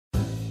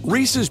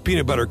Reese's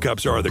peanut butter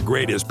cups are the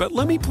greatest, but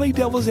let me play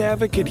devil's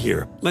advocate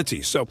here. Let's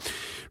see. So,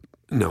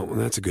 no,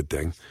 that's a good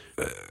thing.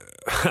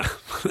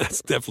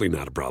 That's definitely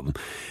not a problem.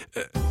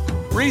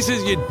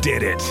 Reese's, you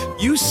did it.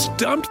 You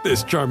stumped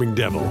this charming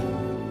devil.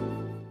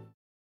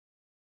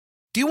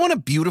 Do you want a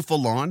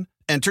beautiful lawn?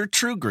 Enter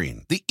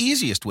TruGreen, the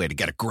easiest way to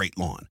get a great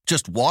lawn.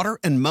 Just water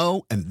and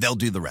mow, and they'll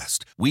do the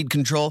rest. Weed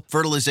control,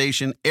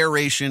 fertilization,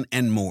 aeration,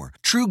 and more.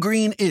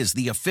 TruGreen is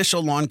the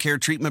official lawn care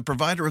treatment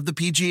provider of the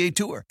PGA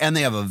Tour, and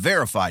they have a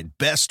verified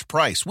best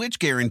price, which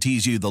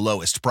guarantees you the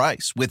lowest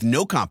price with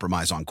no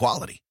compromise on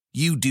quality.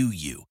 You do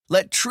you.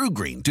 Let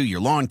TruGreen do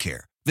your lawn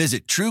care.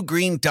 Visit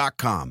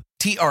TruGreen.com,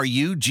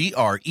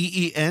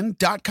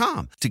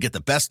 TruGreen.com, to get the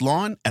best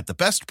lawn at the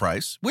best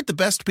price with the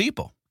best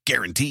people.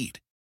 Guaranteed.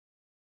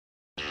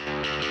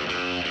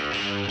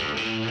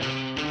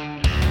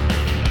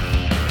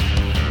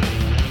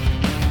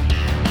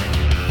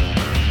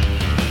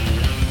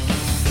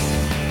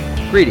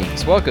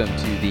 Greetings. Welcome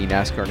to the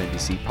NASCAR and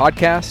NBC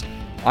podcast.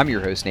 I'm your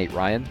host, Nate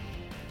Ryan.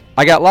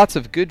 I got lots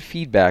of good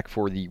feedback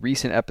for the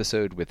recent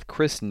episode with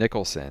Chris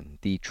Nicholson,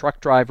 the truck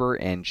driver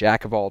and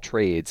jack of all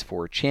trades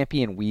for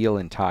Champion Wheel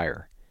and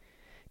Tire.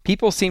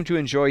 People seem to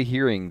enjoy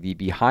hearing the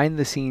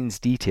behind-the-scenes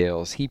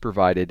details he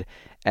provided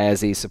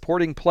as a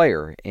supporting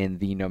player in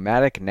the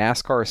nomadic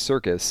NASCAR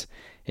circus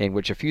in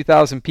which a few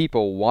thousand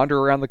people wander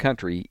around the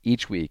country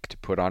each week to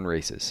put on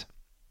races.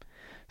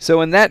 So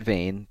in that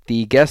vein,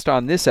 the guest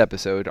on this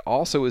episode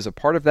also is a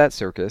part of that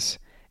circus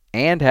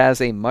and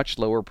has a much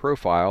lower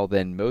profile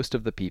than most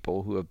of the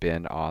people who have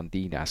been on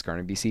the NASCAR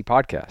and NBC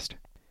podcast.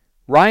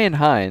 Ryan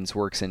Hines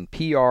works in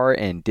PR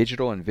and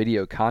digital and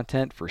video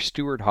content for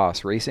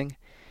Stewart-Haas Racing.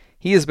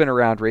 He has been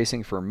around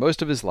racing for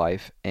most of his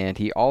life, and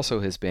he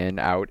also has been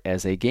out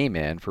as a gay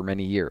man for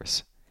many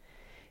years.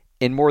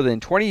 In more than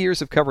 20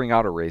 years of covering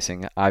auto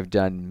racing, I've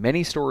done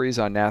many stories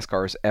on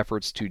NASCAR's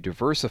efforts to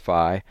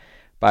diversify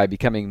by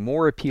becoming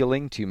more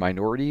appealing to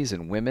minorities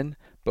and women,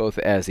 both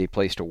as a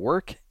place to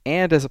work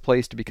and as a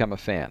place to become a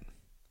fan.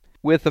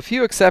 With a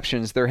few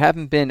exceptions, there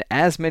haven't been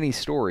as many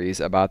stories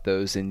about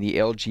those in the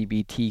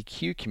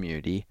LGBTQ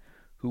community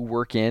who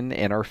work in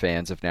and are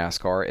fans of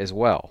NASCAR as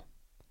well.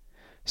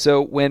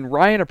 So when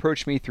Ryan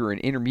approached me through an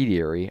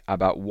intermediary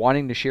about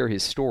wanting to share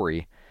his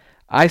story,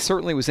 I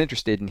certainly was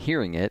interested in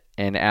hearing it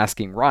and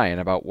asking Ryan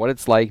about what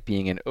it's like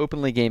being an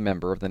openly gay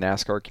member of the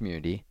NASCAR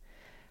community,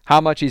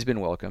 how much he's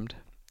been welcomed,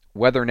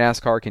 whether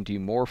NASCAR can do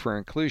more for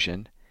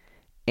inclusion,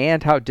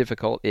 and how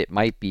difficult it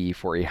might be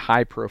for a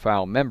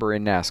high-profile member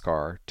in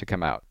NASCAR to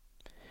come out.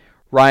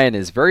 Ryan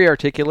is very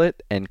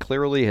articulate and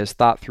clearly has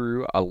thought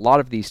through a lot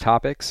of these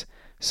topics,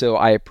 so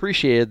I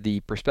appreciated the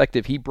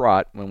perspective he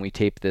brought when we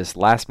taped this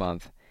last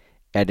month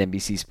at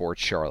NBC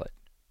Sports Charlotte.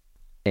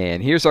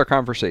 And here's our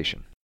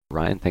conversation.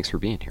 Ryan, thanks for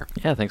being here.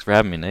 Yeah, thanks for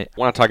having me, Nate. I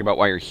want to talk about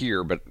why you're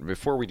here, but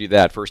before we do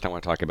that, first I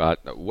want to talk about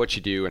what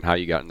you do and how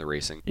you got into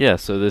racing. Yeah,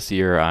 so this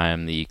year I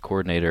am the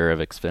coordinator of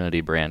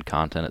Xfinity brand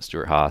content at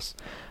Stewart-Haas.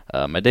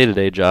 My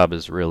day-to-day job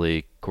is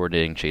really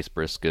coordinating Chase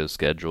Briscoe's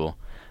schedule.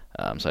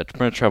 So I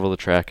pretty much travel the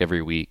track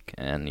every week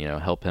and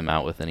help him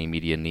out with any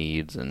media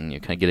needs and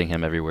kind of getting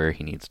him everywhere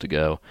he needs to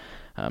go.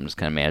 Just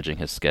kind of managing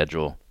his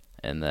schedule.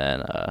 And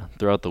then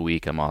throughout the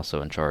week, I'm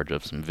also in charge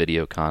of some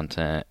video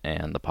content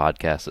and the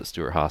podcast that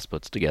Stewart-Haas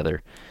puts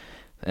together.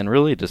 And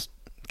really just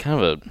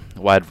kind of a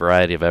wide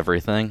variety of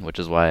everything, which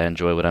is why I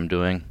enjoy what I'm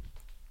doing.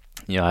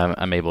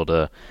 I'm able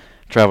to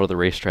travel to the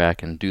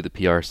racetrack and do the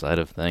PR side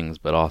of things,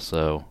 but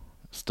also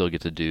still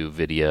get to do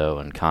video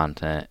and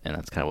content, and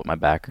that's kind of what my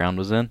background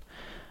was in.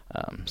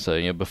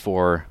 So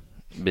before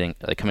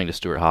coming to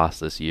Stewart-Haas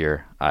this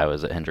year, I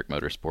was at Hendrick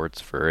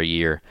Motorsports for a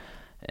year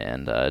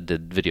and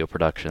did video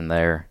production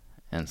there.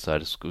 And so I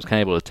just was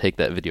kind of able to take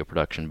that video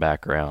production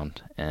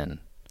background and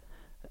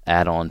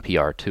add on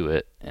PR to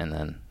it, and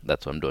then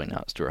that's what I'm doing now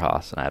at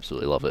Stewart-Haas, and I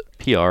absolutely love it.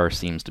 PR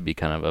seems to be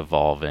kind of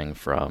evolving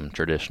from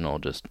traditional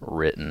just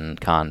written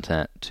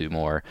content to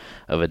more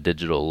of a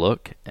digital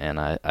look, and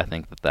I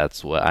think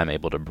that's what I'm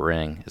able to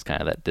bring is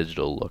kind of that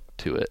digital look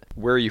to it.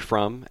 Where are you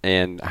from,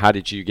 and how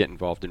did you get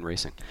involved in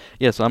racing?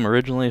 Yeah, so I'm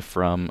originally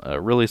from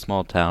a really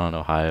small town in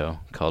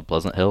Ohio called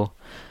Pleasant Hill.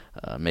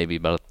 Maybe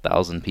about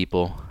 1,000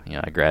 people.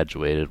 I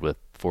graduated with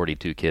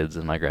 42 kids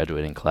in my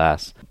graduating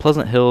class.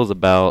 Pleasant Hill is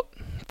about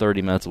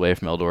 30 minutes away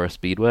from Eldora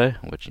Speedway,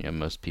 which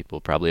most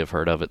people probably have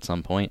heard of at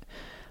some point.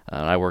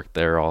 I worked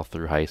there all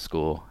through high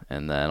school,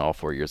 and then all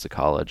 4 years of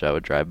college I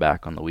would drive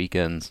back on the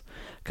weekends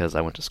because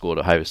I went to school at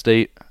Ohio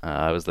State.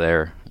 I was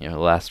there the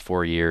last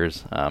 4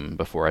 years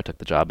before I took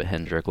the job at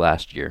Hendrick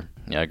last year.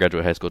 I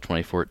graduated high school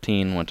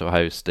 2014, went to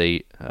Ohio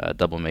State,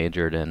 double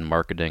majored in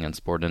marketing and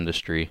sport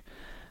industry,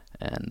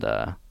 and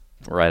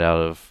right out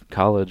of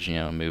college,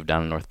 moved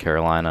down to North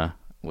Carolina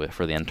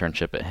for the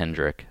internship at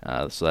Hendrick.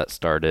 So that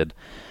started,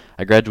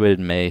 I graduated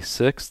May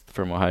 6th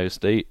from Ohio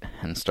State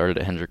and started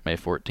at Hendrick May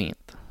 14th.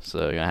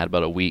 So I had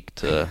about a week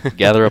to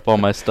gather up all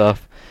my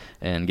stuff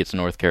and get to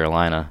North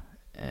Carolina.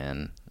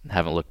 And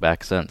haven't looked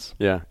back since.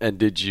 Yeah. And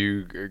did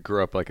you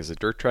grow up like as a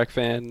dirt track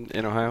fan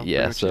in Ohio?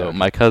 Yeah, so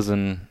my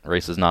cousin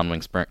races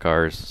non-wing sprint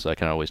cars, so I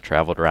kind of always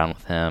traveled around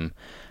with him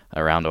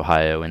around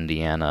Ohio,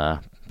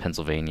 Indiana,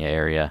 Pennsylvania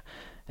area,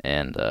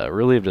 and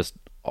really have just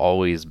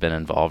always been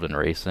involved in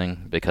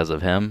racing because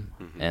of him.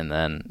 And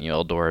then,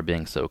 Eldora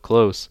being so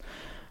close,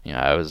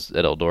 I was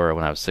at Eldora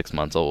when I was 6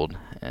 months old,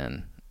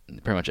 and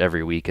pretty much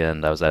every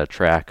weekend I was at a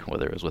track,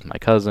 whether it was with my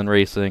cousin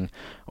racing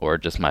or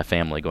just my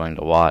family going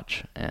to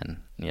watch. And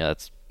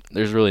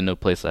there's really no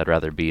place I'd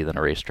rather be than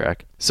a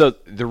racetrack. So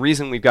the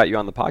reason we've got you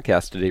on the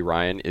podcast today,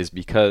 Ryan, is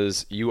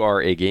because you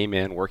are a gay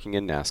man working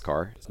in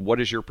NASCAR. What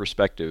is your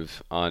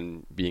perspective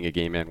on being a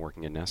gay man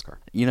working in NASCAR?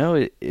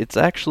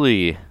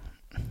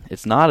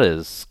 It's not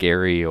as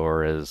scary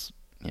or as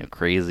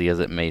crazy as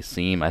it may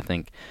seem. I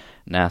think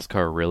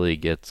NASCAR really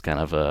gets kind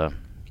of a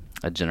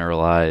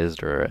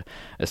generalized or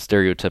a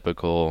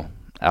stereotypical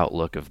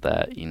outlook of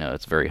that.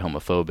 It's very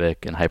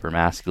homophobic and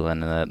hypermasculine,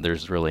 and that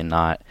there's really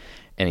not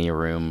any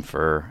room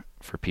for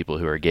people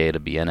who are gay to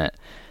be in it.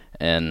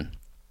 And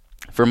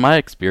from my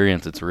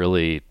experience, it's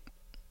really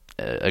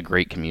a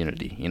great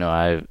community.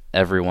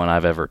 Everyone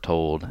I've ever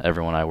told,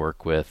 everyone I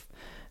work with,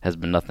 has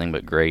been nothing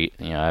but great.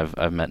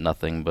 I've met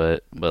nothing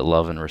but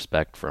love and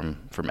respect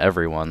from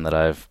everyone that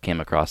I've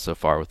came across so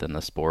far within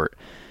the sport.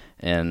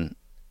 And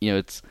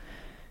it's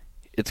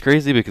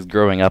crazy because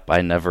growing up,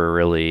 I never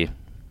really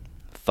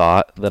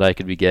thought that I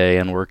could be gay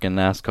and work in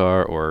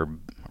NASCAR or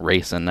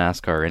race in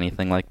NASCAR or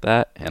anything like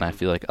that. And I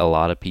feel like a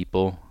lot of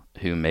people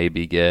who may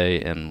be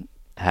gay and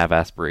have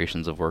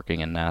aspirations of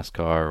working in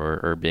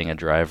NASCAR or being a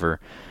driver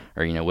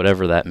or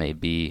whatever that may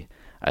be,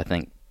 I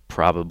think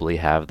probably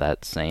have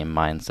that same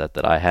mindset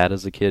that I had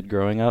as a kid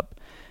growing up.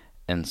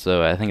 And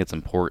so I think it's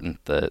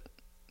important that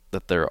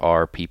there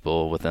are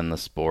people within the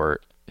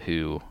sport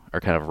who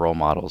are kind of role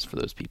models for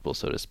those people,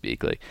 so to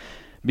speak, like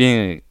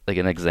being like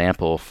an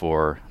example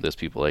for those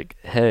people, like,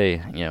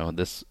 hey,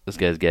 this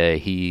guy's gay,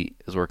 he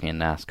is working in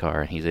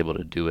NASCAR and he's able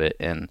to do it,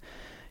 and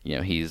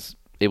he's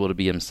able to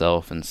be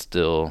himself and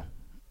still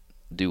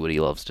do what he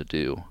loves to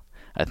do.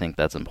 I think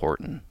that's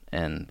important,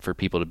 and for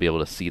people to be able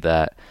to see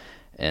that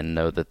and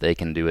know that they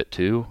can do it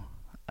too,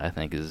 I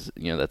think is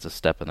that's a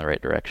step in the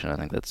right direction. I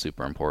think that's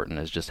super important,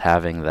 is just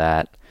having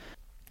that,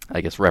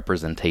 I guess,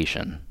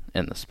 representation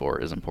in the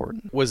sport is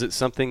important. Was it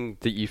something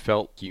that you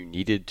felt you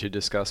needed to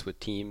discuss with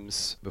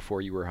teams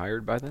before you were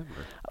hired by them?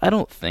 Or? I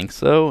don't think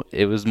so.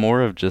 It was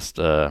more of just,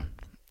 when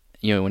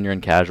you're in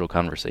casual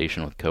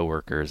conversation with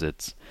coworkers,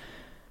 it's,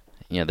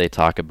 they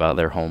talk about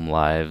their home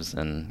lives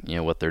and,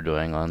 what they're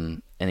doing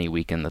on any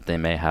weekend that they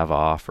may have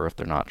off, or if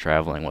they're not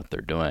traveling, what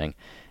they're doing.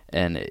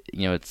 And,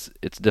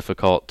 it's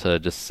difficult to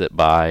just sit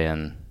by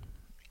and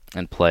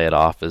play it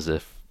off as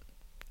if,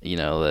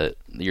 that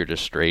you're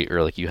just straight,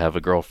 or like you have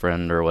a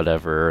girlfriend or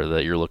whatever, or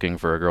that you're looking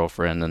for a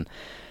girlfriend. And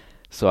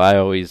so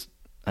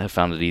I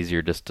found it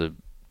easier just to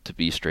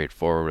be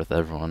straightforward with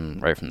everyone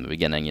right from the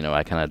beginning.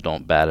 I kind of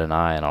don't bat an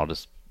eye, and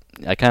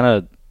I kind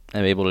of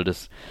am able to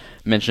just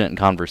mention it in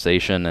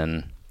conversation,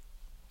 and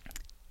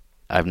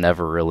I've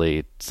never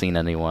really seen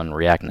anyone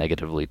react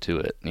negatively to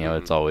it.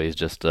 It's always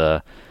just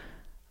like,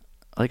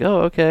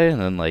 oh, okay,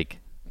 and then like,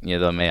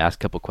 they may ask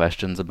a couple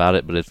questions about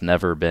it, but it's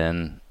never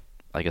been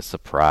like a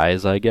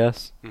surprise, I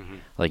guess.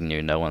 Like,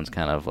 no one's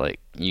kind of like,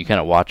 you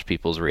kind of watch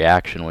people's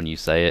reaction when you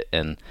say it,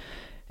 and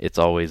it's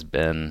always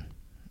been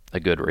a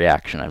good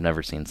reaction. I've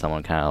never seen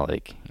someone kind of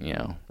like,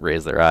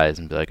 raise their eyes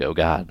and be like, oh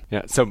God.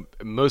 Yeah. So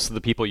most of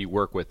the people you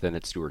work with then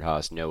at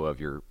Stewart-Haas know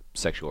of your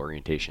sexual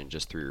orientation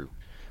just through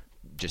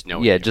just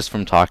knowing. Yeah, you. Just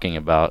from talking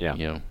about,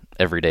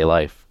 everyday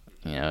life,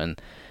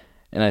 and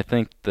I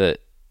think that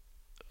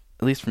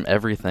at least from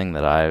everything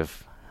that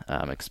I've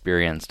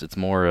experienced, it's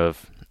more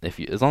of,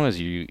 as long as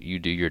you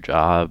do your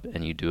job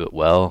and you do it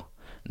well,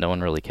 no one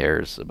really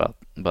cares about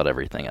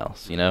everything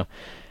else,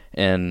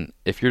 And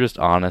if you're just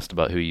honest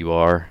about who you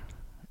are,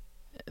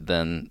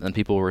 then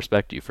people will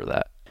respect you for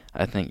that.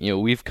 I think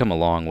we've come a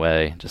long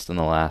way just in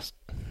the last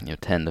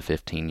 10 to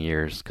 15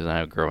 years. Because I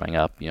know growing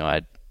up,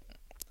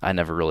 I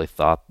never really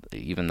thought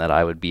even that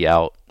I would be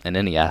out in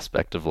any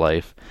aspect of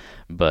life,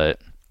 but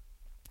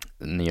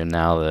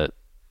now that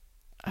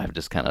I've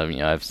just kind of,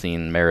 I've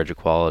seen marriage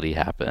equality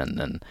happen,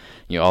 and,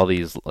 all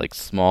these like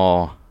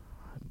small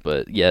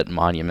but yet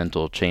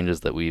monumental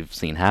changes that we've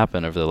seen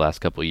happen over the last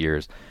couple of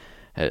years,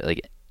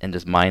 and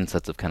just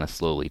mindsets have kind of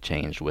slowly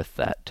changed with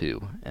that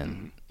too.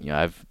 And,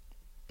 I've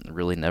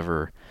really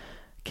never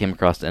came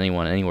across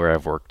anyone anywhere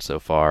I've worked so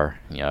far.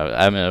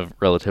 I'm in a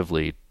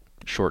relatively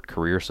short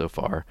career so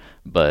far,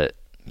 but,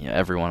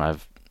 everyone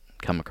I've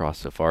come across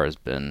so far has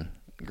been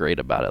great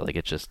about it. Like,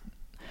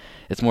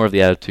 it's more of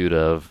the attitude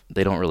of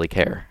they don't really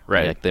care.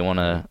 Right. Like they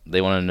wanna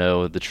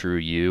know the true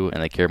you,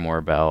 and they care more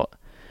about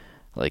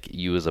like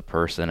you as a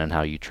person and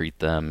how you treat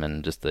them,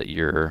 and just that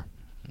you're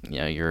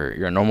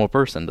a normal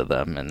person to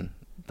them, and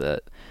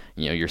that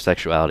your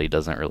sexuality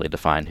doesn't really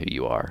define who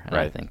you are. And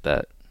right. I think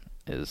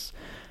that's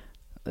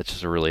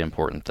just a really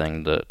important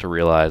thing to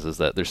realize, is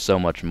that there's so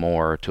much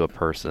more to a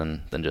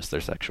person than just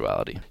their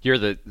sexuality. You're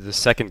the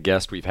second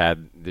guest we've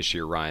had this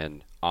year,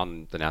 Ryan,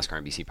 on the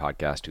NASCAR NBC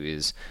podcast who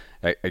is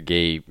a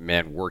gay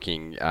man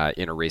working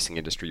in a racing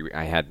industry.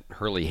 I had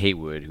Hurley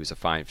Haywood, who's a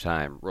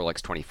 5-time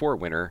Rolex 24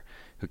 winner,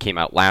 who came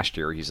out last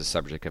year. He's the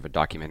subject of a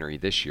documentary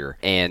this year.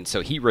 And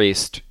so he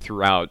raced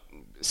throughout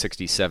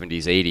 60s,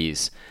 70s,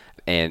 80s,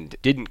 and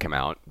didn't come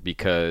out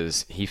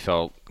because he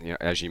felt,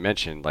 as you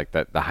mentioned, like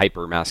that the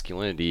hyper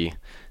masculinity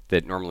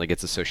that normally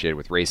gets associated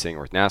with racing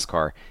or with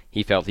NASCAR,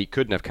 he felt he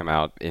couldn't have come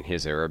out in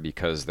his era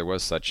because there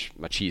was such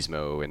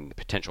machismo and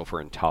potential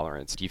for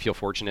intolerance. Do you feel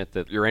fortunate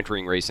that you're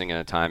entering racing in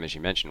a time, as you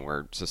mentioned,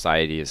 where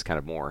society is kind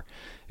of more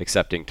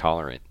accepting,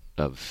 tolerant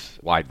of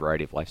a wide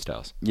variety of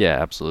lifestyles?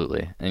 Yeah,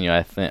 absolutely. And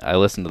I think I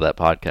listened to that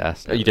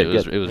podcast. Oh, you did?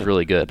 It was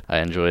really good. I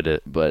enjoyed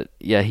it. But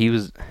yeah, he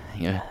was,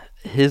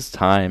 his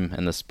time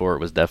in the sport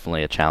was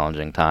definitely a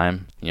challenging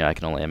time. I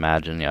can only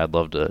imagine. I'd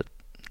love to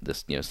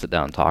just sit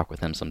down and talk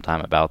with him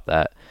sometime about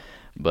that.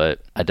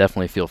 But I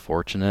definitely feel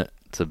fortunate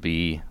to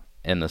be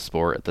in the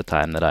sport at the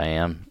time that I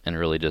am, and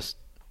really just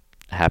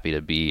happy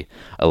to be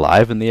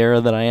alive in the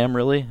era that I am,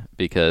 really,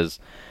 because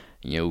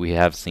we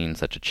have seen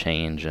such a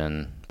change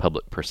in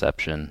public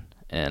perception.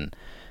 And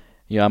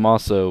I'm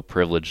also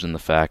privileged in the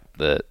fact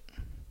that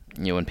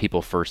when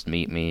people first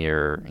meet me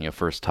or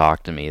first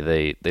talk to me,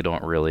 they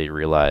don't really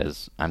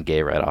realize I'm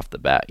gay right off the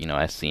bat.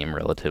 I seem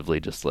relatively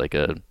just like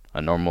a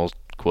normal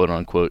quote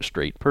unquote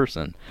straight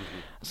person. Mm-hmm.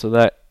 So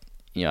that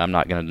I'm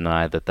not going to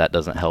deny that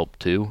doesn't help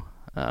too,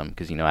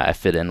 because I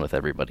fit in with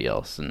everybody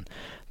else, and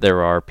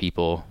there are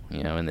people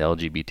in the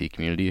LGBT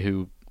community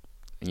who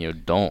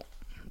don't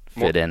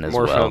fit in as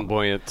well. More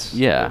flamboyant.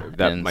 Yeah,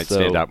 that might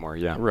stand out more.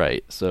 Yeah,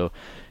 right. So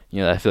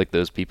I feel like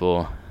those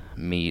people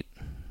meet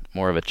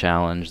more of a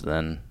challenge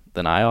than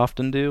I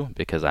often do,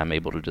 because I'm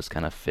able to just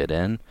kind of fit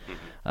in.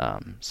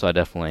 Mm-hmm. So I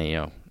definitely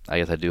I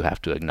guess I do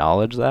have to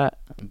acknowledge that,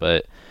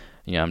 but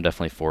I'm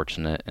definitely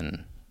fortunate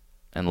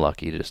and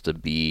lucky just to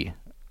be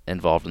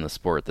involved in the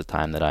sport at the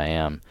time that I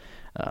am,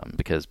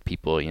 because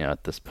people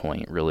at this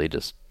point really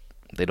just,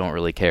 they don't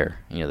really care.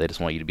 They just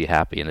want you to be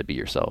happy and to be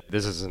yourself.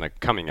 This isn't a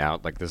coming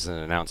out, like this is an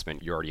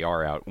announcement. You already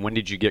are out. When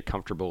did you get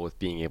comfortable with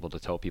being able to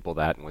tell people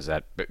that, and was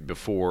that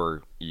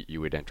before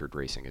you had entered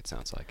racing, it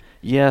sounds like?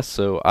 Yeah,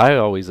 so I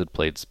always had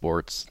played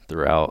sports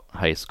throughout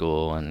high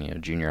school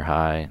and junior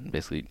high,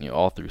 basically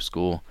all through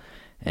school,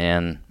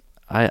 and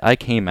I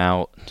came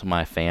out to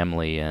my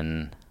family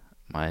in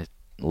my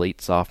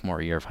late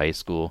sophomore year of high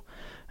school,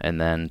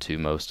 and then to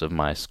most of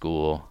my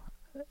school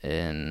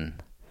in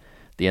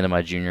the end of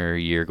my junior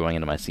year going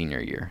into my senior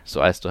year.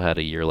 So I still had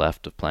a year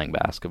left of playing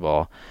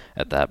basketball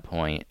at that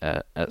point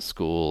at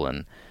school.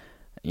 And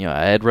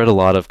I had read a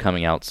lot of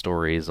coming out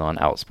stories on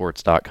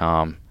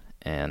outsports.com,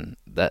 and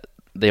that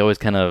they always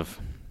kind of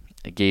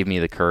gave me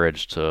the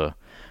courage to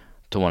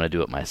want to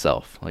do it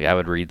myself. Like, I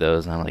would read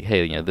those and I'm like,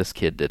 hey, this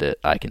kid did it,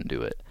 I can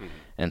do it. Mm-hmm.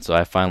 And so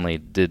I finally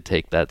did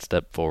take that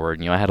step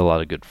forward. I had a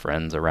lot of good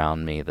friends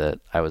around me that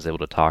I was able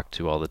to talk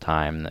to all the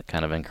time that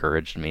kind of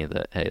encouraged me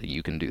that, hey,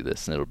 you can do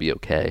this and it'll be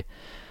okay.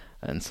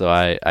 And so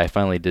I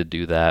finally did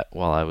do that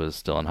while I was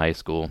still in high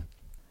school.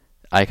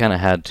 I kind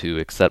of had to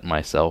accept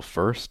myself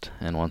first,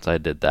 and once I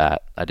did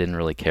that, I didn't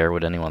really care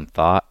what anyone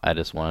thought. I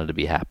just wanted to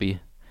be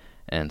happy.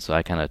 And so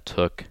I kind of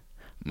took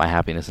my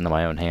happiness into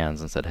my own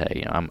hands and said,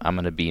 hey, I'm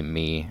going to be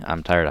me.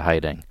 I'm tired of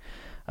hiding.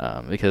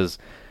 Because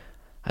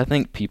I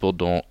think people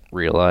don't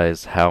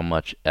realize how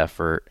much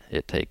effort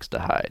it takes to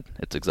hide.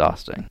 It's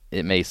exhausting.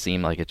 It may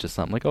seem like it's just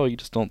something like, oh, you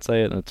just don't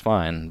say it and it's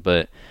fine.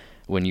 But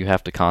when you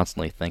have to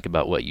constantly think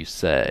about what you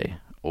say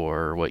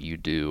or what you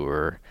do,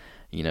 or,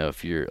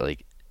 if you're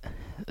like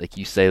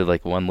you say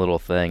like one little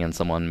thing and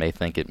someone may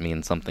think it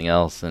means something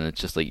else, and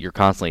it's just like you're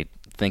constantly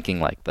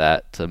thinking like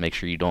that to make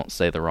sure you don't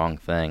say the wrong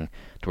thing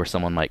to where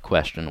someone might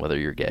question whether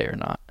you're gay or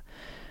not.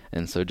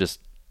 And so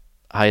just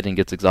hiding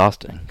gets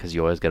exhausting, because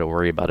you always got to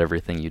worry about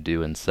everything you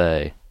do and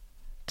say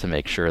to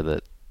make sure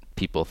that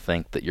people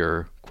think that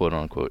you're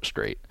quote-unquote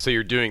straight. So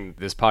you're doing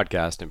this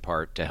podcast in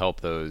part to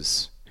help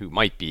those who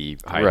might be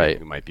hiding, right,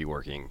 who might be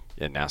working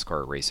in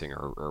NASCAR racing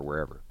or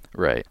wherever.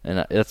 Right.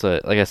 And that's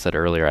like I said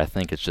earlier, I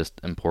think it's just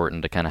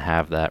important to kind of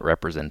have that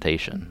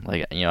representation.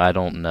 Like, I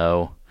don't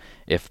know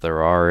if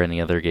there are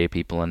any other gay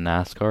people in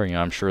NASCAR.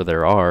 I'm sure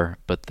there are,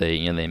 but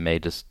they may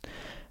just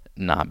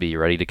not be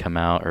ready to come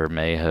out, or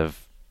may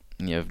have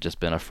just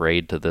been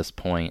afraid to this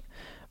point.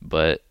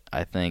 But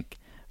I think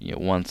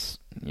once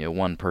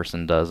one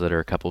person does it, or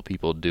a couple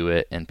people do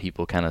it, and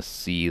people kind of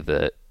see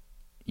that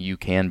you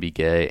can be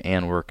gay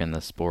and work in the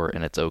sport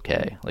and it's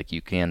okay, like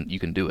you can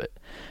do it,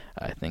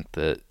 I think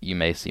that you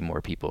may see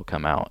more people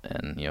come out,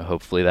 and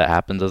hopefully that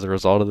happens as a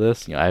result of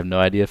this. I have no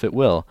idea if it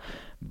will,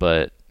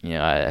 but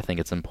I think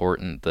it's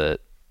important that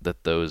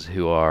those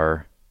who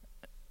are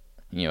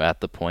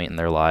at the point in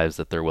their lives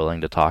that they're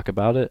willing to talk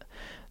about it,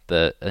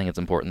 that I think it's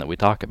important that we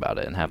talk about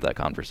it and have that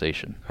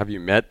conversation. Have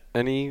you met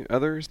any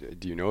others?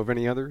 Do you know of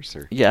any others?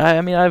 Or? Yeah,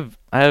 I mean, I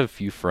have a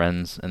few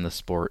friends in the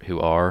sport who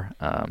are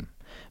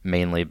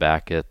mainly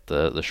back at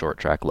the short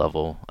track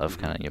level of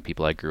kind of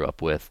people I grew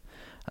up with.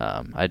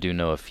 I do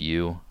know a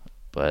few,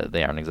 but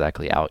they aren't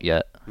exactly out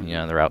yet.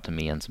 They're out to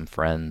me and some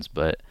friends,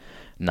 but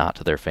not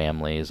to their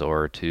families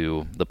or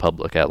to the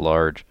public at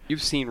large.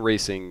 You've seen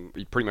racing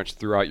pretty much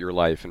throughout your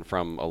life and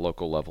from a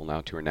local level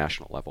now to a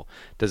national level.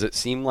 Does it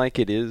seem like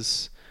it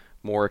is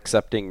more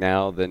accepting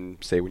now than,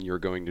 say, when you were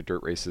going to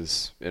dirt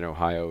races in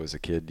Ohio as a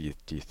kid?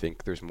 Do you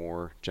think there's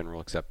more general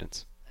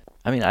acceptance?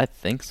 I mean, I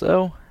think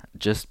so,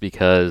 just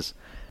because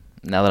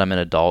now that I'm in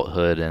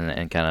adulthood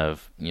and kind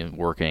of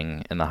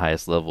working in the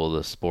highest level of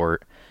the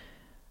sport,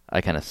 I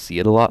kind of see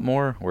it a lot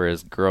more,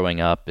 whereas growing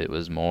up it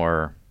was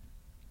more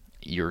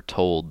you're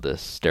told this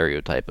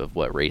stereotype of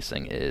what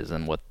racing is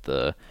and what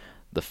the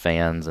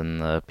fans and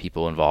the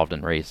people involved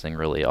in racing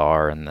really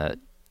are, and that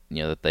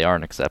that they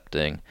aren't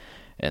accepting,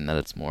 and that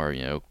it's more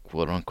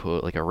quote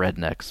unquote like a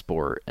redneck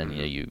sport, and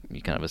you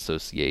kind of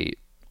associate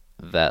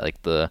that,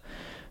 like the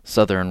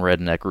southern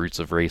redneck roots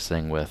of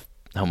racing, with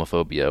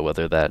homophobia,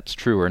 whether that's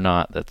true or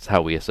not. That's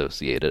how we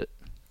associate it.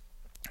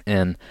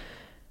 And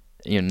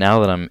now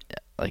that I'm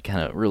like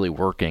kind of really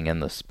working in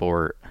the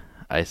sport,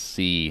 I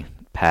see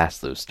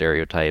past those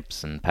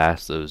stereotypes and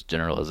past those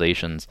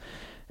generalizations,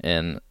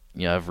 and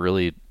I've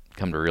really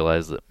come to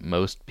realize that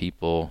most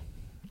people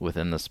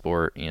within the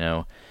sport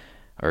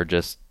are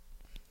just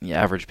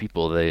average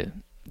people.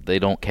 They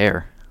don't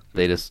care.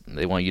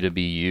 They want you to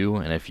be you,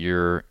 and if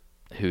you're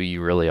who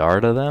you really are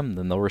to them,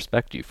 then they'll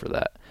respect you for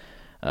that.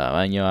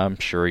 And I'm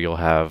sure you'll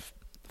have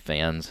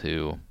fans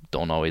who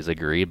don't always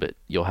agree, but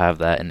you'll have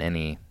that in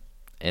any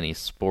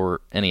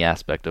sport, any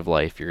aspect of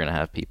life. You're gonna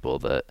have people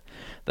that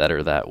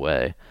are that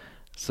way.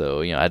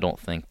 So I don't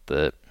think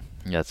that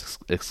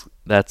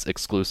that's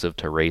exclusive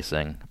to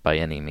racing by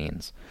any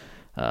means.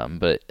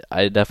 But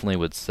I definitely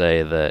would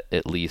say that,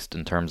 at least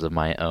in terms of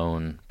my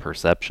own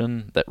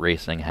perception, that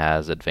racing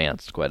has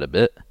advanced quite a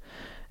bit.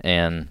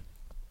 And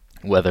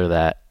whether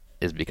that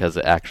is because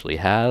it actually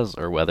has,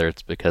 or whether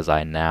it's because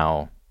I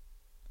now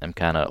am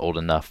kind of old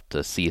enough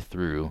to see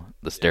through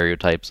the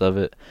stereotypes of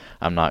it,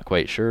 I'm not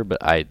quite sure,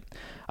 but I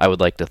would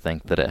like to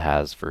think that it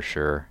has for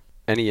sure.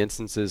 Any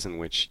instances in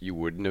which you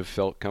wouldn't have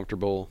felt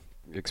comfortable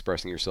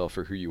expressing yourself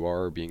for who you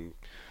are, or being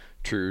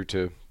true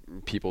to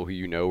people who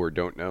you know or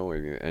don't know?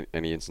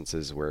 Any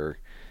instances where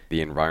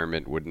the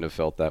environment wouldn't have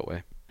felt that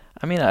way?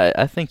 I mean,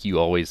 I think you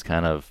always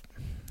kind of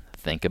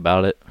think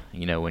about it,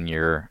 when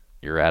you're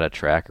at a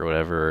track or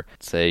whatever.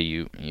 Say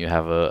you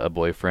have a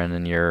boyfriend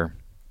and you're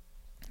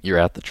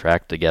at the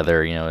track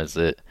together. Is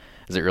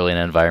it really an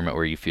environment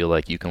where you feel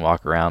like you can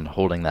walk around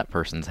holding that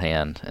person's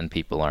hand and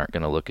people aren't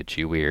going to look at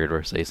you weird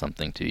or say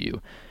something to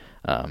you?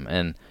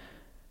 And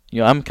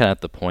I'm kind of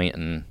at the point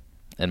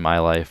in my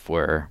life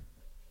where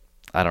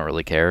I don't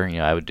really care.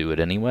 I would do it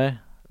anyway.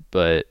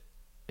 But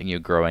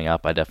growing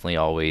up, I definitely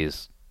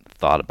always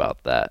thought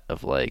about that,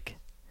 of like,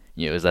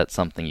 is that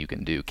something you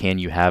can do? Can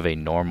you have a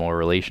normal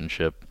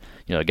relationship?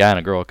 A guy and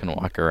a girl can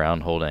walk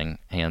around holding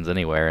hands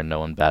anywhere and no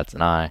one bats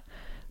an eye.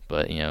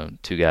 But,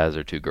 two guys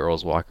or two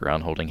girls walk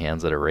around holding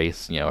hands at a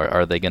race,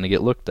 are they going to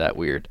get looked at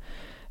weird?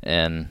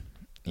 And,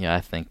 I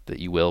think that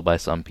you will by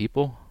some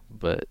people,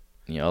 but,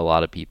 a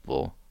lot of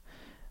people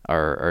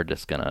are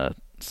just going to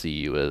see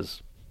you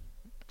as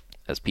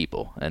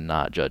people and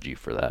not judge you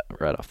for that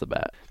right off the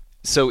bat.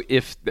 So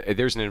if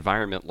there's an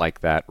environment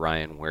like that,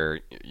 Ryan,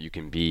 where you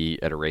can be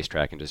at a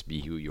racetrack and just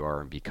be who you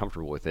are and be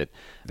comfortable with it,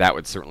 that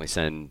would certainly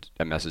send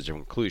a message of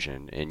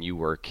inclusion. And you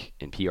work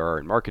in PR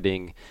and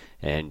marketing,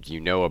 and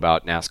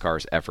about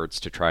NASCAR's efforts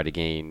to try to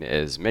gain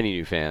as many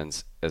new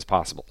fans as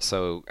possible.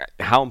 So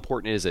how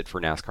important is it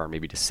for NASCAR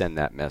maybe to send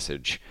that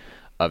message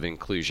of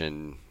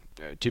inclusion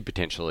to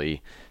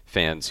potentially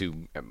fans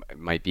who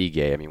might be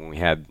gay? I mean, when we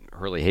had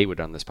Hurley Haywood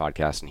on this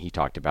podcast, and he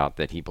talked about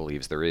that he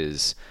believes there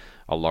is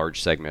a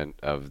large segment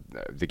of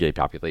the gay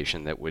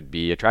population that would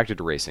be attracted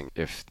to racing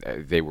if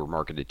they were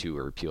marketed to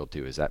or appealed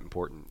to. Is that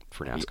important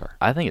for NASCAR?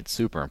 I think it's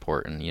super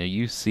important.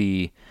 You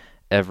see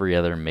every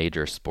other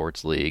major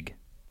sports league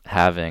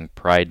having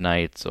pride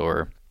nights,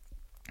 or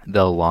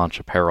they'll launch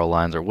apparel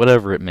lines or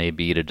whatever it may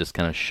be to just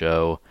kind of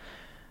show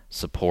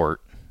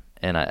support.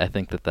 And I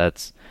think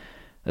that's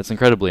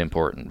incredibly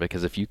important,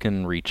 because if you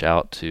can reach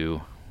out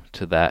to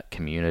that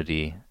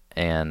community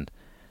and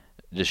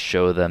just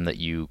show them that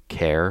you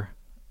care,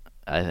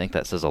 I think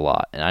that says a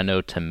lot. And I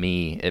know to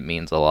me it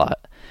means a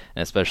lot.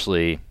 And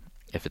especially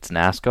if it's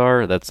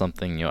NASCAR, that's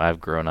something, I've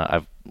grown up,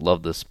 I've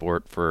loved this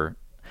sport for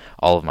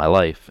all of my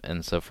life.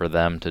 And so for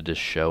them to just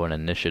show an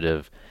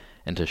initiative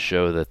and to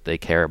show that they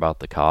care about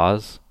the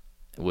cause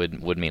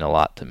would mean a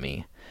lot to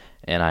me.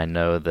 And I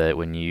know that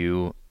when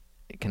you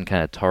can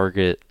kind of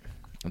target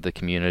the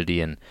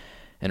community and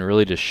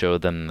really just show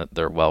them that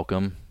they're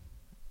welcome,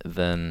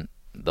 then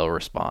they'll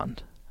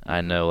respond.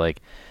 I know,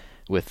 like,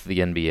 with the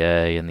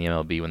NBA and the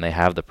MLB, when they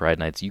have the Pride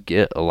Nights, you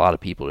get a lot of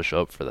people to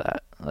show up for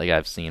that. Like,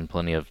 I've seen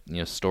plenty of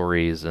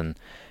stories and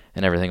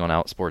everything on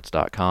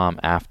Outsports.com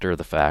after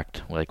the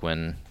fact, like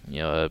when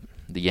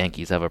the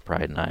Yankees have a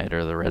Pride Night,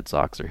 or the Red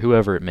Sox, or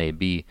whoever it may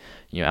be.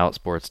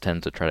 Outsports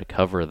tends to try to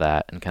cover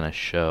that and kind of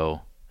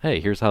show, hey,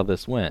 here's how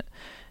this went.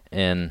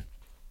 And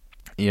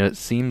it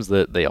seems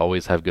that they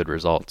always have good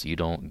results. You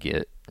don't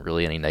get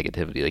really any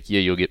negativity. Like,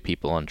 you'll get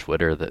people on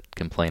Twitter that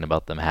complain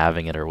about them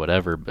having it or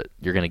whatever, but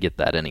you're going to get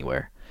that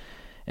anywhere.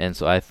 And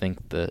so I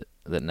think that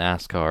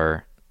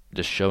NASCAR,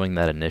 just showing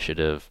that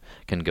initiative,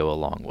 can go a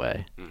long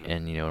way.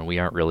 And, and we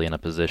aren't really in a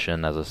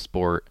position as a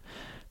sport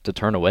to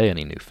turn away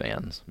any new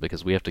fans,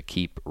 because we have to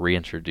keep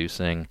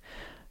reintroducing,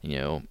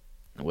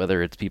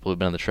 whether it's people who've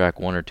been on the track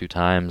 1 or 2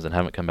 times and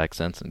haven't come back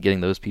since, and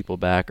getting those people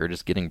back, or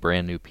just getting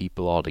brand new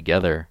people all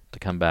together to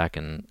come back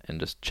and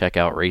just check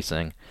out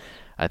racing.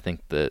 I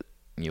think that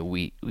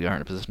we aren't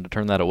in a position to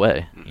turn that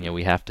away.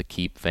 We have to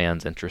keep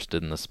fans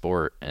interested in the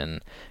sport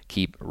and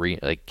keep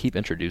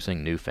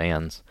introducing new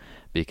fans,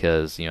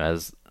 because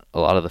as a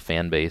lot of the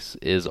fan base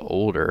is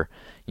older,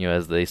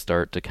 as they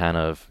start to kind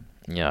of,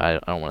 I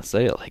don't want to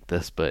say it like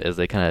this, but as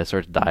they kind of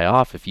start to die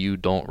off, if you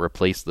don't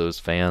replace those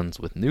fans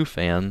with new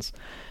fans,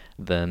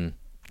 then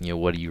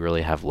what do you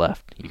really have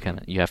left?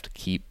 You have to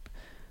keep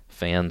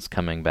fans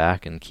coming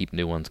back and keep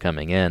new ones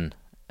coming in,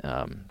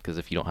 because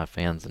if you don't have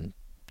fans, then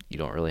you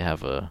don't really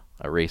have a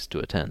race to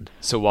attend.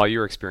 So while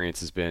your experience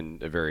has been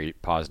a very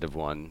positive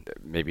one,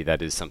 maybe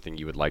that is something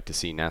you would like to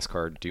see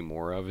NASCAR do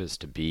more of, is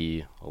to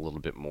be a little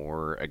bit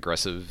more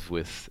aggressive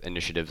with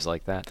initiatives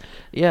like that?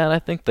 Yeah, and I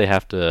think they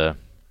have to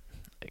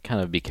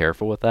kind of be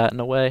careful with that in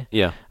a way.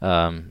 Yeah.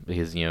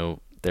 Because,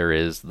 there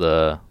is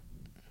the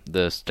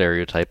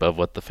stereotype of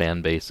what the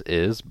fan base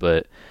is,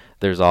 but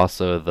there's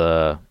also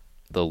the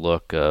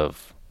look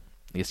of,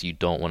 I guess, you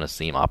don't want to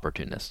seem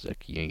opportunistic.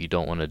 You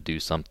don't want to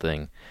do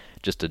something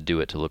just to do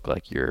it to look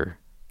like you're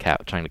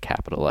trying to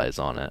capitalize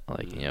on it.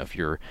 Like, if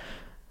you're,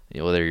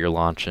 whether you're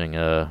launching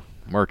a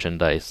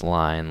merchandise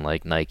line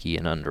like Nike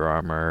and Under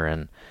Armour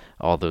and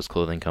all those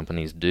clothing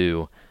companies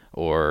do,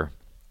 or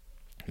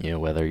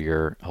whether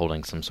you're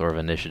holding some sort of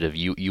initiative,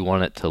 you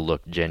want it to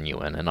look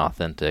genuine and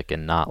authentic,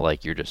 and not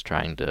like you're just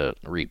trying to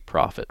reap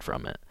profit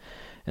from it.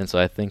 And so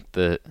I think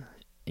that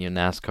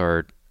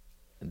NASCAR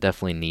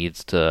definitely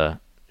needs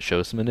to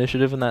show some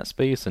initiative in that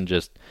space, and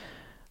just,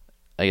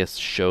 I guess,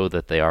 show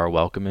that they are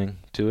welcoming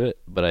to it.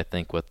 But I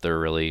think what they're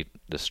really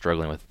just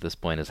struggling with at this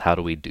point is, how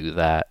do we do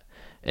that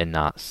and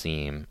not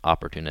seem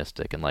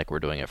opportunistic and like we're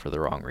doing it for the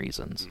wrong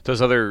reasons?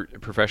 Those other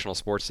professional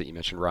sports that you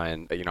mentioned,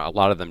 Ryan, a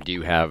lot of them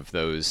do have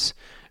those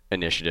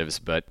initiatives,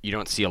 but you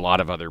don't see a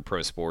lot of other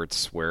pro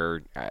sports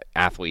where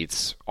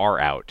athletes are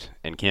out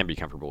and can be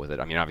comfortable with it.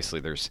 I mean, obviously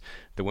there's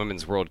the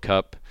Women's World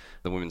Cup.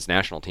 The women's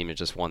national team has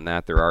just won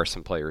that. There are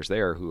some players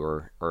there who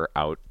are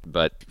out,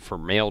 but for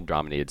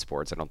male-dominated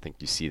sports, I don't think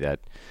you see that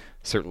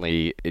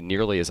certainly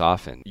nearly as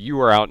often. You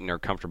are out and are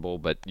comfortable,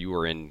 but you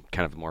are in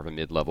kind of more of a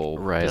mid-level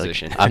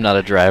position. Like, I'm not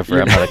a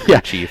driver. I'm not a crew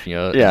chief. In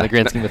the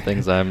grand scheme of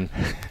things, I'm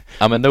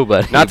a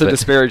nobody. Not to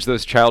disparage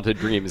those childhood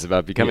dreams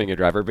about becoming a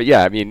driver, but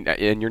yeah, I mean,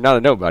 and you're not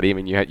a nobody. I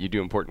mean, you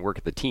do important work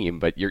at the team,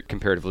 but you're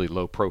comparatively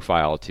low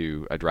profile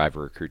to a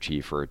driver, a crew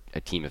chief, or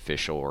a team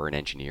official, or an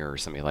engineer, or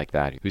somebody like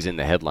that who's in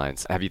the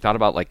headlines. Have you thought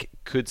about, like,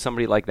 could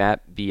somebody like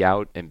that be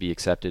out and be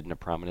accepted in a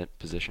prominent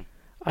position?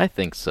 I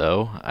think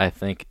so. I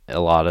think a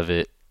lot of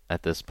it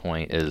at this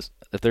point is,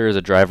 if there is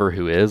a driver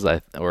who is,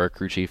 or a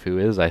crew chief who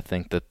is, I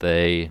think that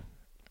they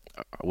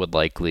would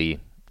likely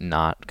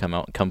not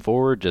come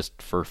forward,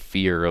 just for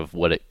fear of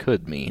what it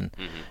could mean,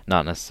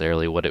 not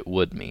necessarily what it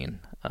would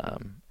mean.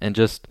 And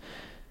just,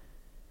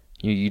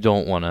 you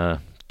don't want to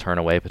turn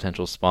away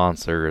potential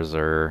sponsors,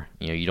 or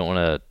you don't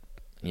want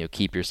to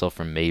keep yourself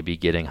from maybe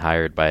getting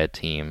hired by a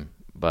team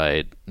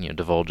by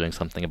divulging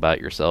something about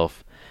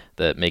yourself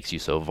that makes you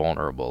so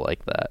vulnerable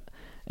like that.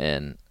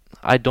 And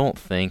I don't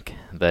think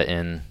that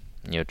in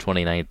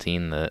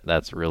 2019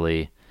 that's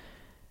really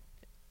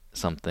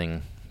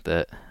something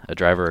that a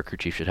driver or crew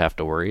chief should have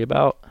to worry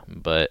about.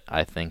 But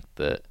I think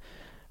that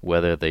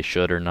whether they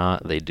should or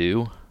not, they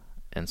do.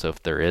 And so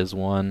if there is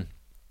one,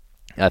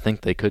 I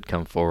think they could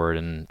come forward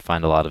and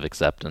find a lot of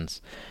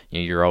acceptance.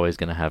 You're always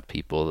going to have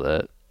people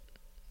that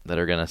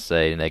are going to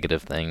say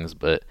negative things,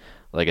 but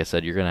like I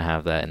said, you're going to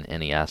have that in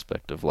any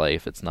aspect of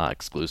life. It's not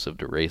exclusive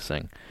to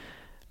racing.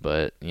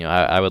 But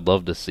I would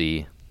love to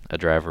see a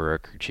driver or a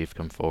crew chief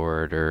come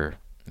forward, or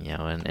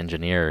an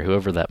engineer,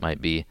 whoever that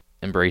might be,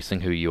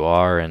 embracing who you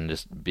are and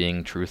just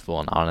being truthful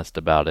and honest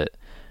about it.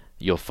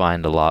 You'll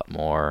find a lot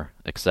more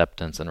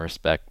acceptance and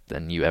respect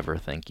than you ever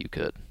think you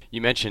could.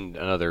 You mentioned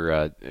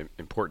another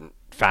important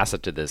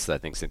facet to this that I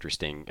think is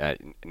interesting.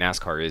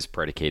 NASCAR is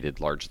predicated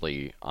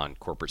largely on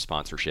corporate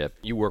sponsorship.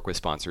 You work with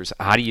sponsors.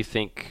 How do you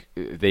think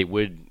they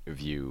would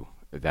view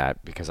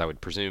that? Because I would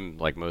presume,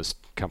 like most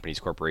companies,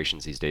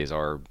 corporations these days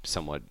are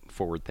somewhat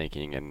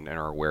forward-thinking and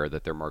are aware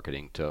that they're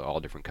marketing to all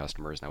different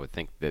customers, and I would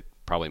think that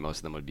probably most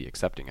of them would be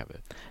accepting of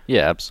it.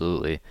 Yeah,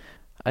 absolutely.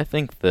 I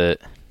think that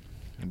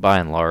by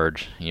and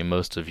large,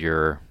 most of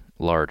your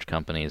large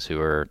companies who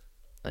are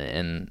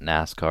in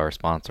NASCAR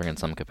sponsoring in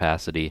some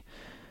capacity,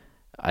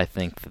 I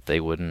think that they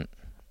wouldn't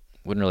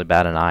really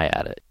bat an eye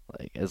at it.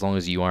 Like, as long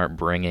as you aren't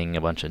bringing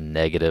a bunch of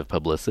negative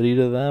publicity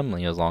to them,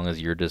 as long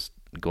as you're just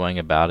going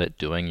about it,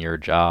 doing your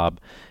job,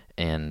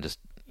 and just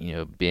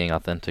being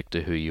authentic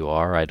to who you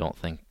are, I don't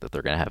think that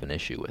they're going to have an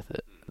issue with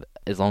it.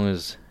 As long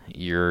as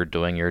you're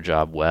doing your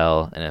job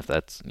well, and if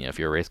that's, if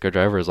you're a race car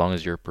driver, as long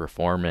as you're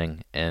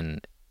performing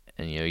and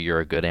you're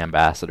a good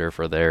ambassador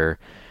for their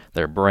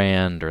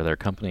brand or their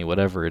company,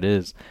 whatever it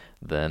is,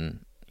 then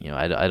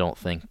I don't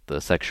think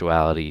the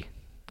sexuality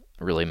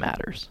really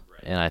matters.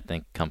 Right. And I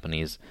think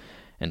companies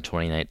in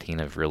 2019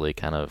 have really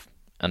kind of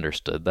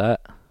understood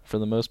that for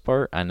the most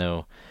part. I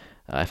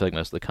feel like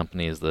most of the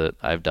companies that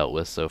I've dealt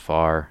with so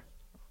far,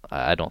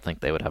 I don't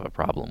think they would have a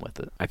problem with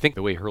it. I think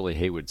the way Hurley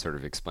Haywood sort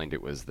of explained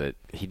it was that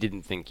he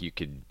didn't think you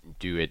could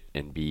do it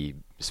and be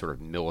sort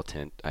of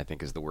militant, I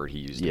think is the word he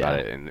used about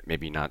it, and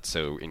maybe not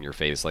so in your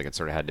face. Like, it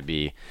sort of had to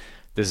be,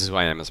 this is who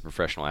I am as a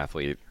professional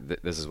athlete,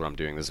 this is what I'm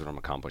doing, this is what I'm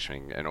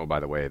accomplishing, and oh, by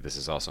the way, this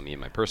is also me in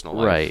my personal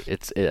life. Right. I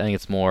think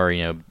it's more,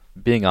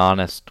 being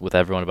honest with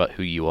everyone about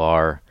who you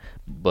are,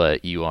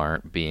 but you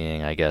aren't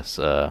being, I guess,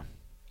 I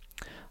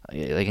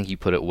think you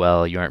put it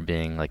well, you aren't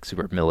being like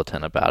super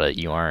militant about it.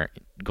 You aren't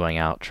going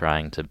out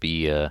trying to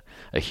be a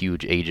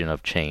huge agent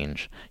of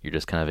change. You're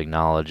just kind of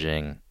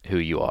acknowledging who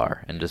you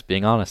are and just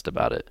being honest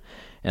about it.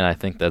 And I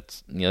think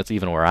that's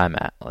even where I'm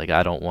at. Like,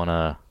 I don't want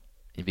to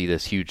be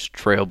this huge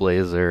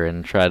trailblazer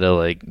and try to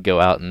like go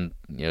out and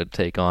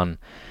take on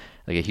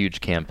like a huge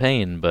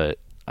campaign, but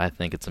I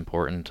think it's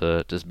important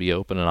to just be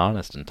open and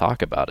honest and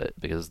talk about it,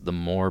 because the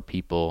more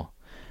people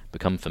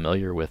become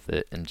familiar with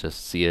it and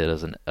just see it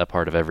as a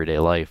part of everyday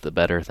life, the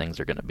better things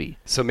are going to be.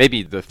 So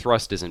maybe the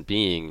thrust isn't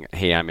being,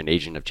 hey, I'm an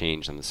agent of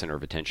change, I'm the center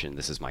of attention,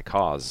 this is my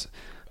cause.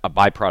 A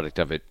byproduct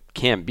of it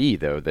can be,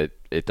 though, that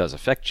it does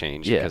affect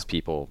change because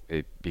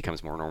it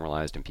becomes more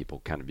normalized and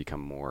people kind of become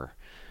more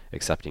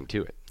accepting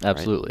to it.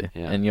 Absolutely.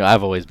 Right? Yeah. And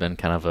I've always been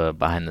kind of a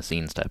behind the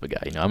scenes type of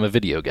guy. I'm a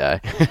video guy.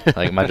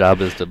 Like, my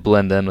job is to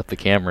blend in with the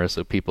camera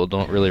so people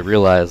don't really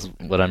realize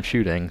what I'm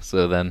shooting.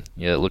 So then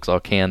it looks all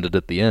candid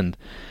at the end.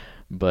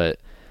 But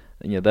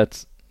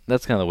that's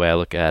kind of the way I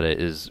look at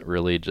it, is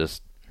really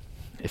just,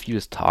 if you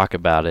just talk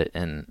about it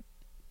and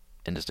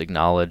just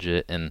acknowledge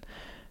it and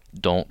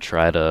don't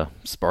try to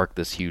spark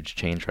this huge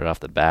change right off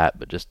the bat,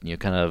 but just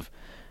kind of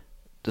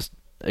just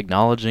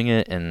acknowledging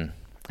it and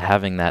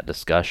having that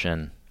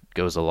discussion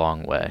goes a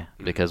long way.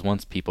 Because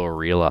once people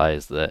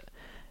realize that,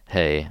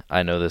 hey,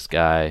 I know this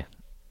guy,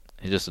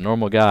 he's just a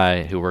normal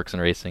guy who works in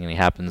racing and he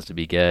happens to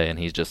be gay and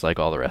he's just like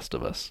all the rest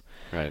of us.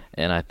 Right.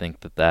 And I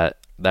think that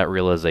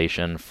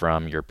realization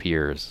from your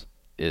peers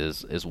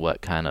is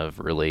what kind of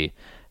really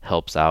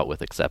helps out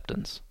with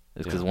acceptance.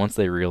 Because once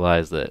they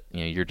realize that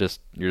you're just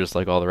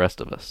like all the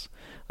rest of us,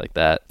 like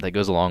that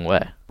goes a long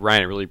way.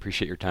 Ryan, I really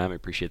appreciate your time. I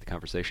appreciate the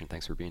conversation.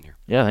 Thanks for being here.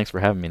 Yeah, thanks for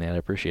having me, Nate. I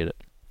appreciate it.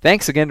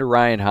 Thanks again to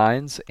Ryan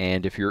Hines,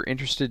 and if you're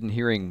interested in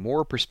hearing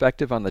more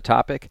perspective on the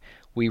topic,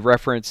 we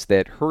referenced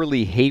that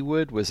Hurley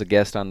Haywood was a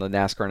guest on the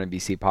NASCAR and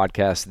NBC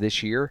podcast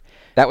this year.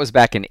 That was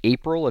back in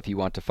April, if you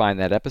want to find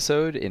that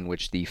episode, in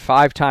which the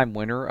 5-time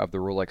winner of the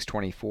Rolex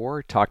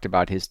 24 talked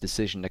about his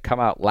decision to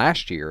come out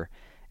last year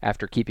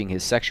after keeping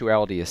his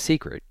sexuality a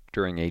secret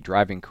during a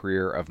driving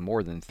career of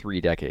more than 3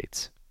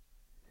 decades.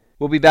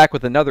 We'll be back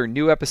with another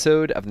new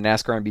episode of the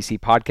NASCAR NBC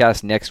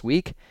podcast next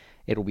week.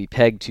 It'll be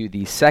pegged to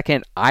the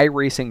second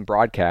iRacing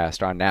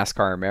broadcast on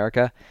NASCAR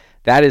America.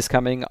 That is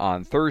coming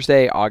on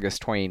Thursday,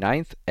 August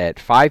 29th at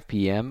 5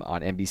 p.m.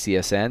 on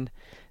NBCSN.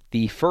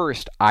 The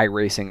first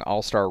iRacing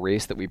All-Star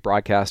race that we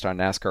broadcast on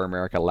NASCAR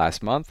America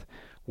last month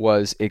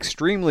was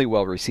extremely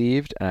well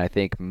received, and I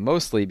think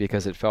mostly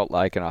because it felt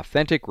like an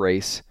authentic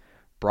race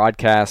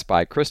broadcast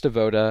by Chris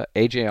Devoda,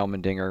 AJ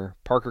Allmendinger,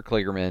 Parker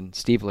Kligerman,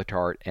 Steve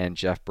Letarte, and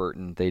Jeff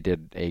Burton. They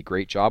did a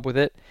great job with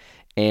it.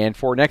 And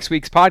for next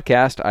week's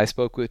podcast, I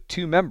spoke with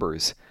 2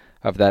 members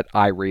of that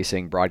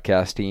iRacing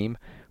broadcast team,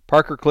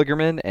 Parker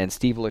Kligerman and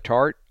Steve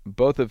Letarte,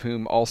 both of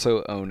whom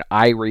also own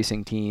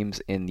iRacing teams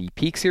in the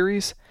Peak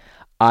Series.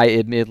 I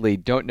admittedly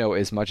don't know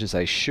as much as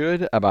I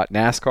should about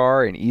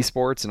NASCAR and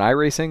esports and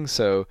iRacing,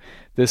 so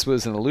this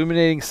was an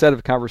illuminating set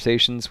of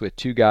conversations with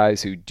 2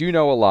 guys who do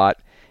know a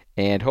lot,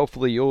 and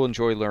hopefully you'll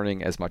enjoy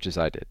learning as much as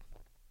I did.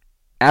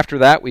 After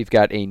that, we've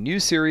got a new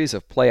series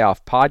of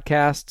playoff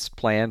podcasts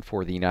planned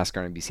for the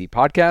NASCAR NBC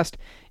podcast.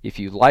 If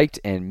you liked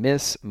and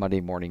miss Monday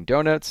Morning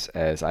Donuts,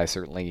 as I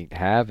certainly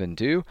have and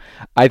do,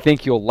 I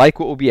think you'll like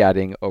what we'll be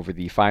adding over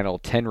the final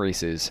 10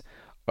 races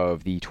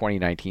of the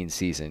 2019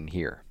 season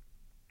here.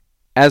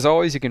 As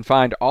always, you can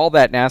find all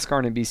that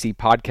NASCAR and NBC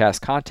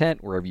podcast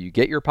content wherever you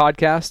get your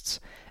podcasts: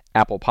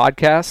 Apple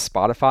Podcasts,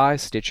 Spotify,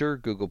 Stitcher,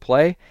 Google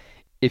Play.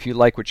 If you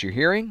like what you're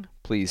hearing,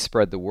 please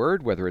spread the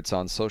word, whether it's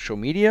on social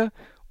media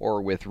or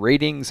with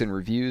ratings and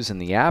reviews in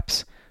the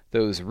apps.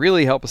 Those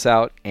really help us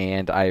out,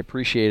 and I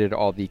appreciated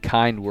all the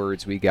kind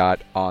words we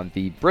got on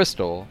the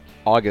Bristol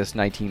August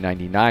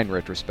 1999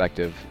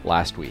 retrospective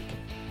last week.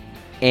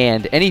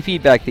 And any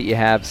feedback that you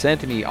have, send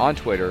to me on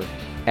Twitter,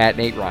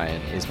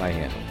 @NateRyan is my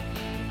handle.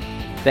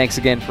 Thanks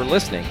again for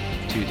listening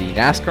to the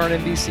NASCAR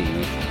and NBC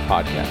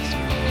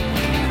podcast.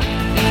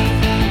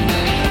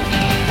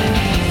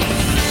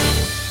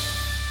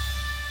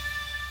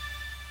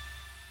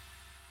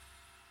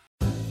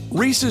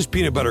 Reese's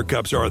Peanut Butter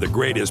Cups are the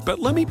greatest, but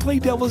let me play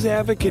devil's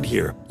advocate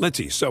here. Let's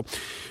see. So,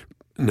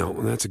 no,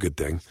 that's a good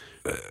thing.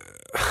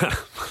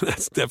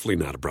 That's definitely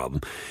not a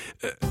problem.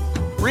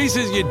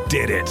 Reese's, you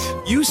did it.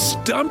 You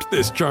stumped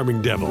this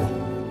charming devil.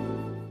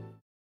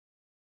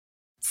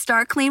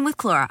 Start clean with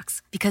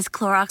Clorox, because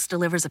Clorox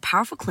delivers a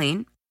powerful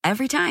clean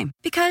every time.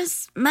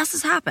 Because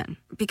messes happen.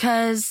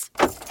 Because...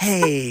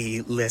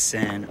 Hey,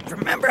 listen.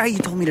 Remember how you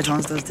told me to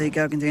toss those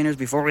takeout containers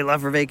before we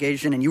left for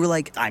vacation? And you were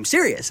like, I'm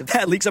serious. If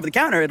that leaks over the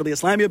counter, it'll be a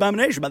slimy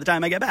abomination by the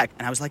time I get back.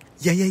 And I was like,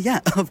 yeah,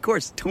 of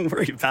course. Don't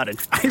worry about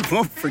it. I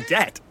won't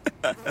forget.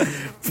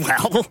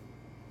 Well...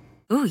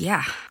 Ooh,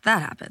 yeah,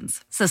 that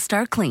happens. So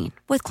start clean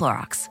with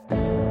Clorox.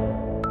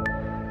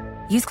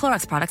 Use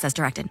Clorox products as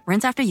directed.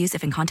 Rinse after use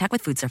if in contact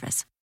with food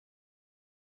surface.